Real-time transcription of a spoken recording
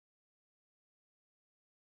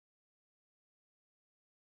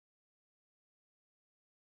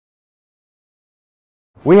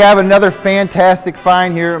We have another fantastic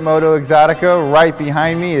find here at MotoeXotica. Right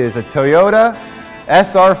behind me is a Toyota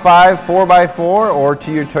SR5 4x4, or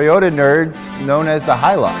to your Toyota nerds, known as the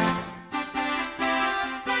Hilux.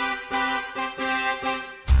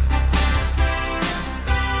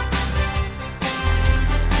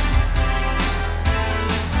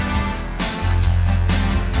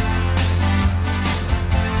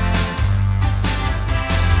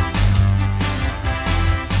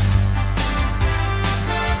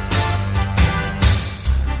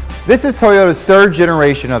 This is Toyota's third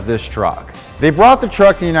generation of this truck. They brought the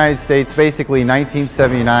truck to the United States basically in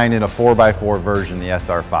 1979 in a 4x4 version, the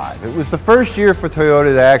SR5. It was the first year for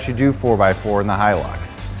Toyota to actually do 4x4 in the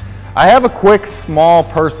Hilux. I have a quick, small,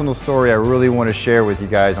 personal story I really want to share with you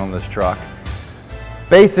guys on this truck.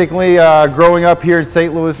 Basically, growing up here in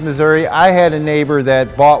St. Louis, Missouri, I had a neighbor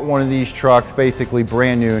that bought one of these trucks basically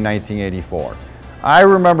brand new in 1984. I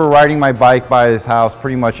remember riding my bike by his house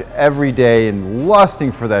pretty much every day and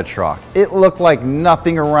lusting for that truck. It looked like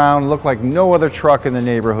nothing around, looked like no other truck in the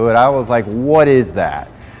neighborhood. I was like, what is that?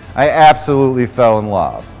 I absolutely fell in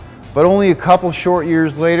love. But only a couple short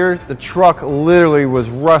years later, the truck literally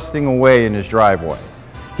was rusting away in his driveway.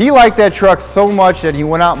 He liked that truck so much that he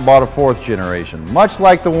went out and bought a fourth generation, much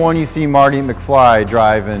like the one you see Marty and McFly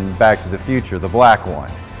driving Back to the Future, the black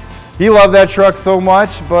one. He loved that truck so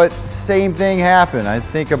much, but same thing happened. I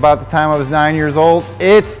think about the time I was 9 years old,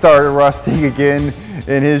 it started rusting again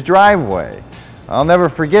in his driveway. I'll never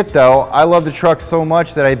forget though, I loved the truck so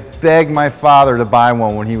much that I begged my father to buy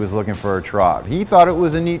one when he was looking for a truck. He thought it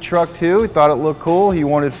was a neat truck too. He thought it looked cool. He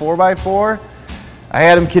wanted 4x4. I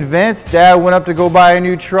had him convinced. Dad went up to go buy a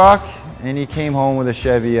new truck and he came home with a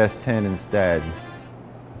Chevy S10 instead.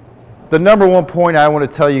 The number one point I want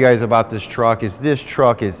to tell you guys about this truck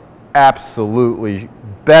is absolutely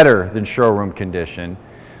better than showroom condition.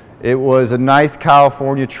 It was a nice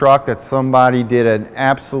California truck that somebody did an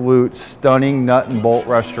absolute stunning nut and bolt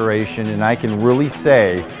restoration, and I can really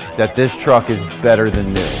say that this truck is better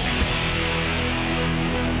than new.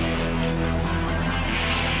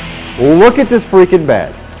 Look at this freaking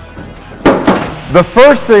bed. The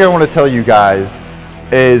first thing I want to tell you guys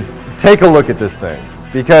is take a look at this thing,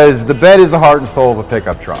 because the bed is the heart and soul of a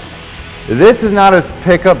pickup truck. This is not a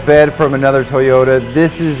pickup bed from another Toyota.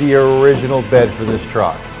 This is the original bed for this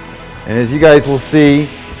truck. And as you guys will see,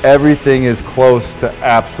 everything is close to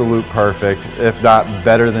absolute perfect, if not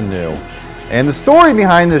better than new. And the story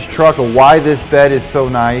behind this truck of why this bed is so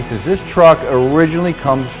nice is this truck originally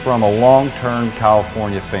comes from a long-term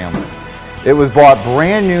California family. It was bought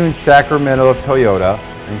brand new in Sacramento, Toyota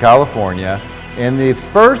in California. And the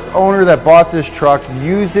first owner that bought this truck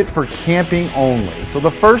used it for camping only. So the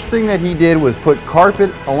first thing that he did was put carpet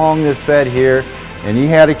along this bed here, and he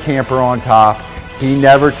had a camper on top. He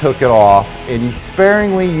never took it off, and he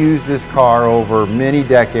sparingly used this car over many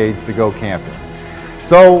decades to go camping.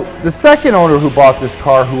 So the second owner who bought this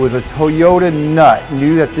car, who was a Toyota nut,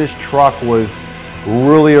 knew that this truck was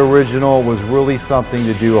really original, was really something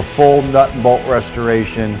to do a full nut and bolt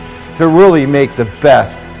restoration to really make the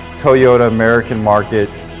best Toyota American market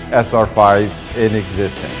SR5 in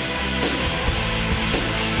existence.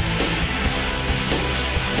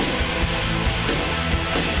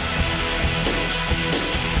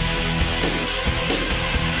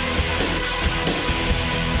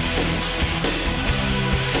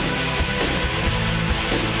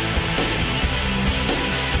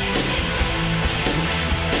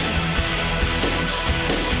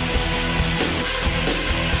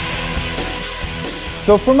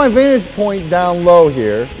 So from my vantage point down low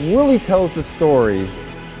here, really tells the story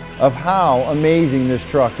of how amazing this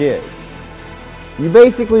truck is. You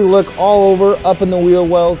basically look all over, up in the wheel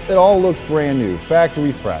wells, it all looks brand new,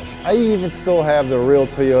 factory fresh. I even still have the real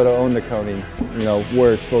Toyota Undercoating,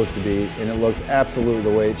 where it's supposed to be, and it looks absolutely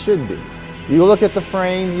the way it should be. You look at the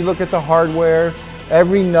frame, you look at the hardware,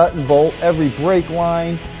 every nut and bolt, every brake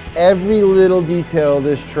line, every little detail of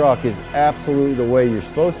this truck is absolutely the way you're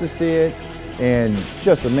supposed to see it. And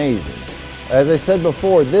just amazing. As I said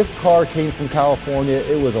before, this car came from California.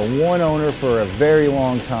 It was a one owner for a very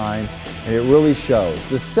long time, and it really shows.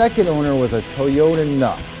 The second owner was a Toyota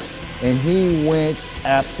nut, and he went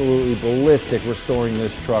absolutely ballistic restoring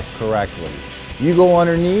this truck correctly. You go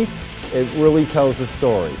underneath, it really tells the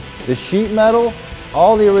story. The sheet metal,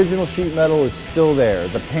 all the original sheet metal is still there.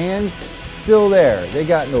 The pans, still there. They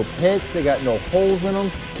got no pits, they got no holes in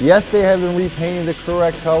them. Yes, they have been repainted the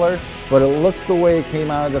correct color, but it looks the way it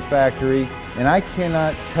came out of the factory, and I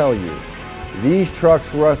cannot tell you, these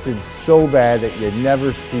trucks rusted so bad that you'd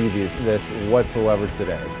never see this whatsoever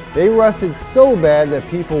today. They rusted so bad that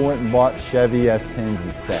people went and bought Chevy S10s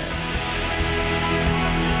instead.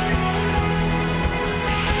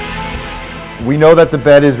 We know that the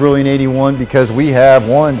bed is really an 81 because we have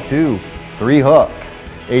 1, 2, 3 hooks.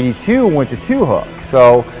 82 went to 2 hooks.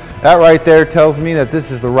 So that right there tells me that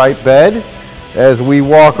this is the right bed. As we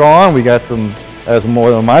walk on, we got some, as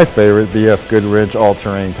more of my favorite BF Goodrich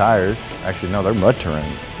all-terrain tires. Actually, no, they're mud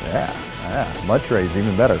terrains. Yeah, mud terrains,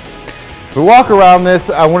 even better. So walk around this,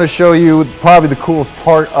 I want to show you probably the coolest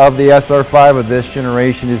part of the SR5 of this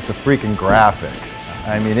generation is the freaking graphics.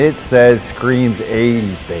 I mean, it says, screams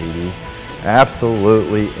 80s, baby.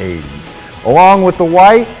 Absolutely 80s. Along with the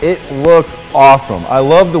white, it looks awesome. I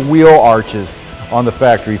love the wheel arches on the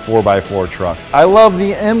factory 4x4 trucks. I love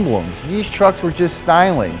the emblems. These trucks were just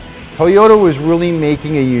styling. Toyota was really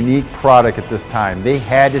making a unique product at this time. They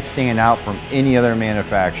had to stand out from any other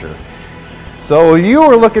manufacturer. So if you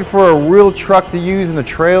were looking for a real truck to use in the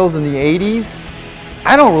trails in the 80s,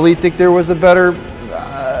 I don't really think there was a better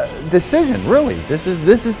decision, really. This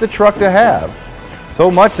is the truck to have. So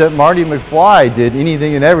much that Marty McFly did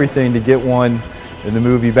anything and everything to get one in the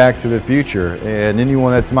movie Back to the Future. And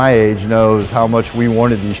anyone that's my age knows how much we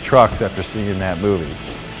wanted these trucks after seeing that movie.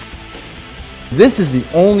 This is the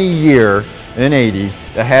only year in 80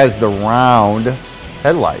 that has the round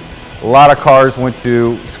headlights. A lot of cars went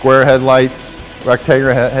to square headlights,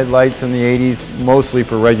 rectangular headlights in the 80s, mostly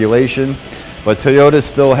for regulation. But Toyota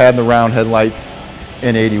still had the round headlights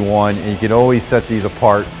in 81, and you can always set these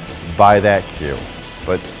apart by that cue.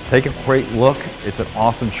 But take a great look. It's an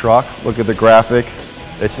awesome truck. Look at the graphics.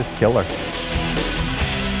 It's just killer.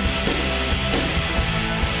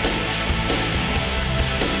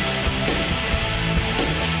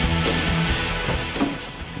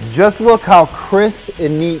 Just look how crisp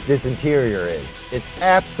and neat this interior is. It's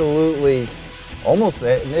absolutely, almost,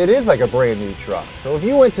 it is like a brand new truck. So if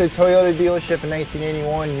you went to a Toyota dealership in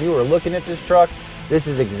 1981 and you were looking at this truck, this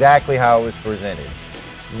is exactly how it was presented.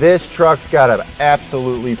 This truck's got an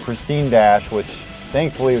absolutely pristine dash, which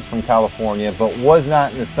thankfully it's from California, but was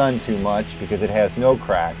not in the sun too much because it has no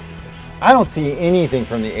cracks. I don't see anything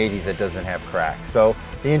from the 80s that doesn't have cracks. So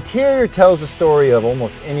the interior tells the story of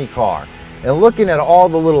almost any car. And looking at all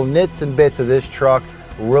the little nits and bits of this truck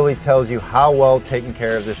really tells you how well taken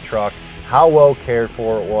care of this truck, how well cared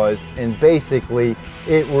for it was, and basically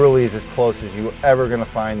it really is as close as you're ever going to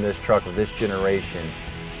find this truck of this generation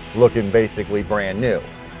looking basically brand new.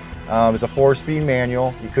 It's a 4-speed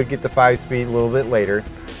manual. You could get the 5-speed a little bit later,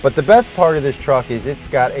 but the best part of this truck is it's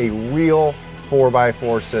got a real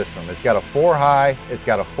 4x4 system. It's got a 4 high, it's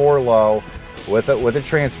got a 4 low, with a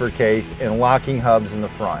transfer case and locking hubs in the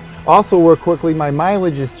front. Also, real quickly, my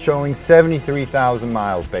mileage is showing 73,000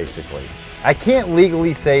 miles basically. I can't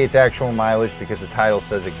legally say it's actual mileage because the title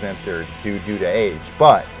says exempt or due to age,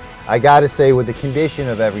 but I gotta say with the condition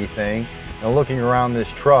of everything and looking around this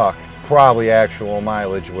truck, probably actual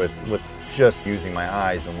mileage with just using my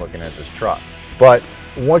eyes and looking at this truck. But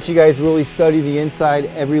once you guys really study the inside,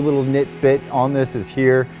 every little nit bit on this is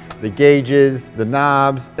here. The gauges, the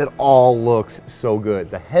knobs, it all looks so good.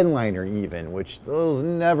 The headliner even, which those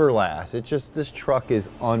never last. It's just, this truck is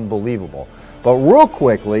unbelievable. But real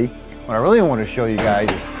quickly, what I really want to show you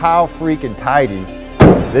guys is how freaking tidy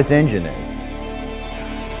this engine is.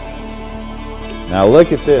 Now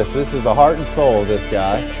look at this. This is the heart and soul of this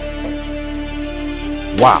guy.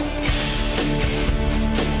 Wow.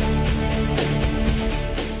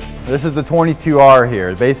 This is the 22R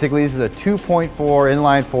here. Basically, this is a 2.4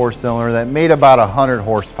 inline 4-cylinder that made about 100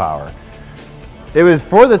 horsepower. It was,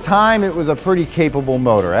 for the time, it was a pretty capable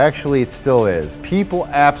motor. Actually, it still is. People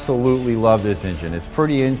absolutely love this engine. It's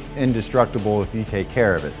pretty indestructible if you take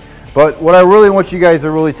care of it. But what I really want you guys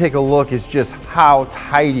to really take a look is just how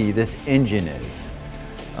tidy this engine is.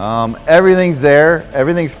 Everything's there.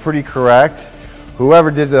 Everything's pretty correct.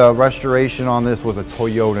 Whoever did the restoration on this was a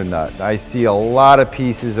Toyota nut. I see a lot of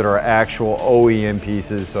pieces that are actual OEM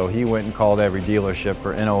pieces, so he went and called every dealership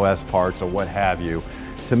for NOS parts or what have you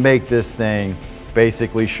to make this thing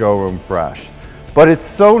basically showroom fresh. But it's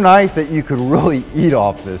so nice that you could really eat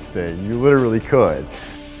off this thing. You literally could.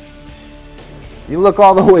 You look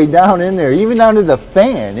all the way down in there, even down to the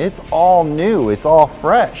fan. It's all new, it's all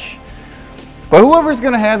fresh. But whoever's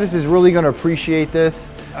gonna have this is really gonna appreciate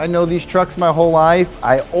this. I know these trucks my whole life.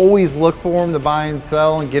 I always look for them to buy and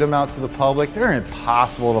sell and get them out to the public. They're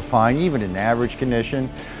impossible to find, even in average condition.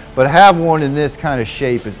 But have one in this kind of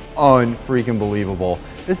shape is unfreaking believable.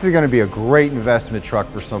 This is gonna be a great investment truck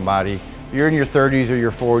for somebody. If you're in your 30s or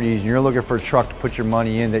your 40s and you're looking for a truck to put your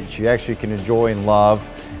money in that you actually can enjoy and love,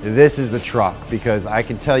 this is the truck. Because I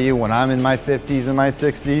can tell you, when I'm in my 50s and my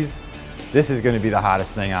 60s, this is gonna be the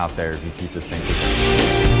hottest thing out there if you keep this thing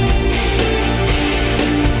together.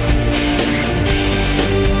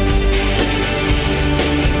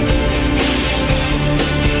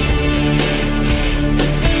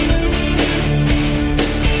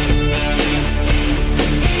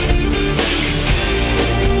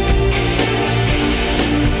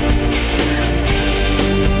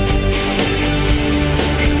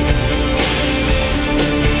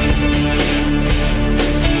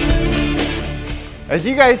 As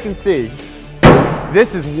you guys can see,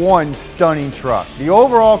 this is one stunning truck. The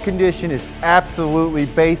overall condition is absolutely,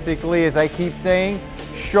 basically, as I keep saying,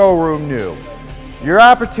 showroom new. Your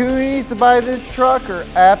opportunities to buy this truck are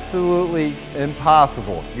absolutely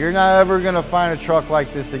impossible. You're not ever gonna find a truck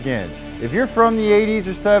like this again. If you're from the 80s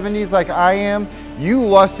or 70s like I am, you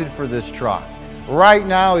lusted for this truck. Right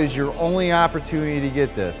now is your only opportunity to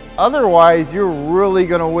get this. Otherwise, you're really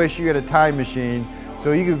gonna wish you had a time machine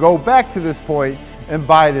so you could go back to this point and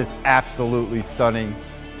buy this absolutely stunning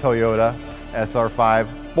Toyota SR5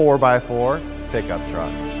 4x4 pickup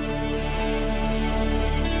truck.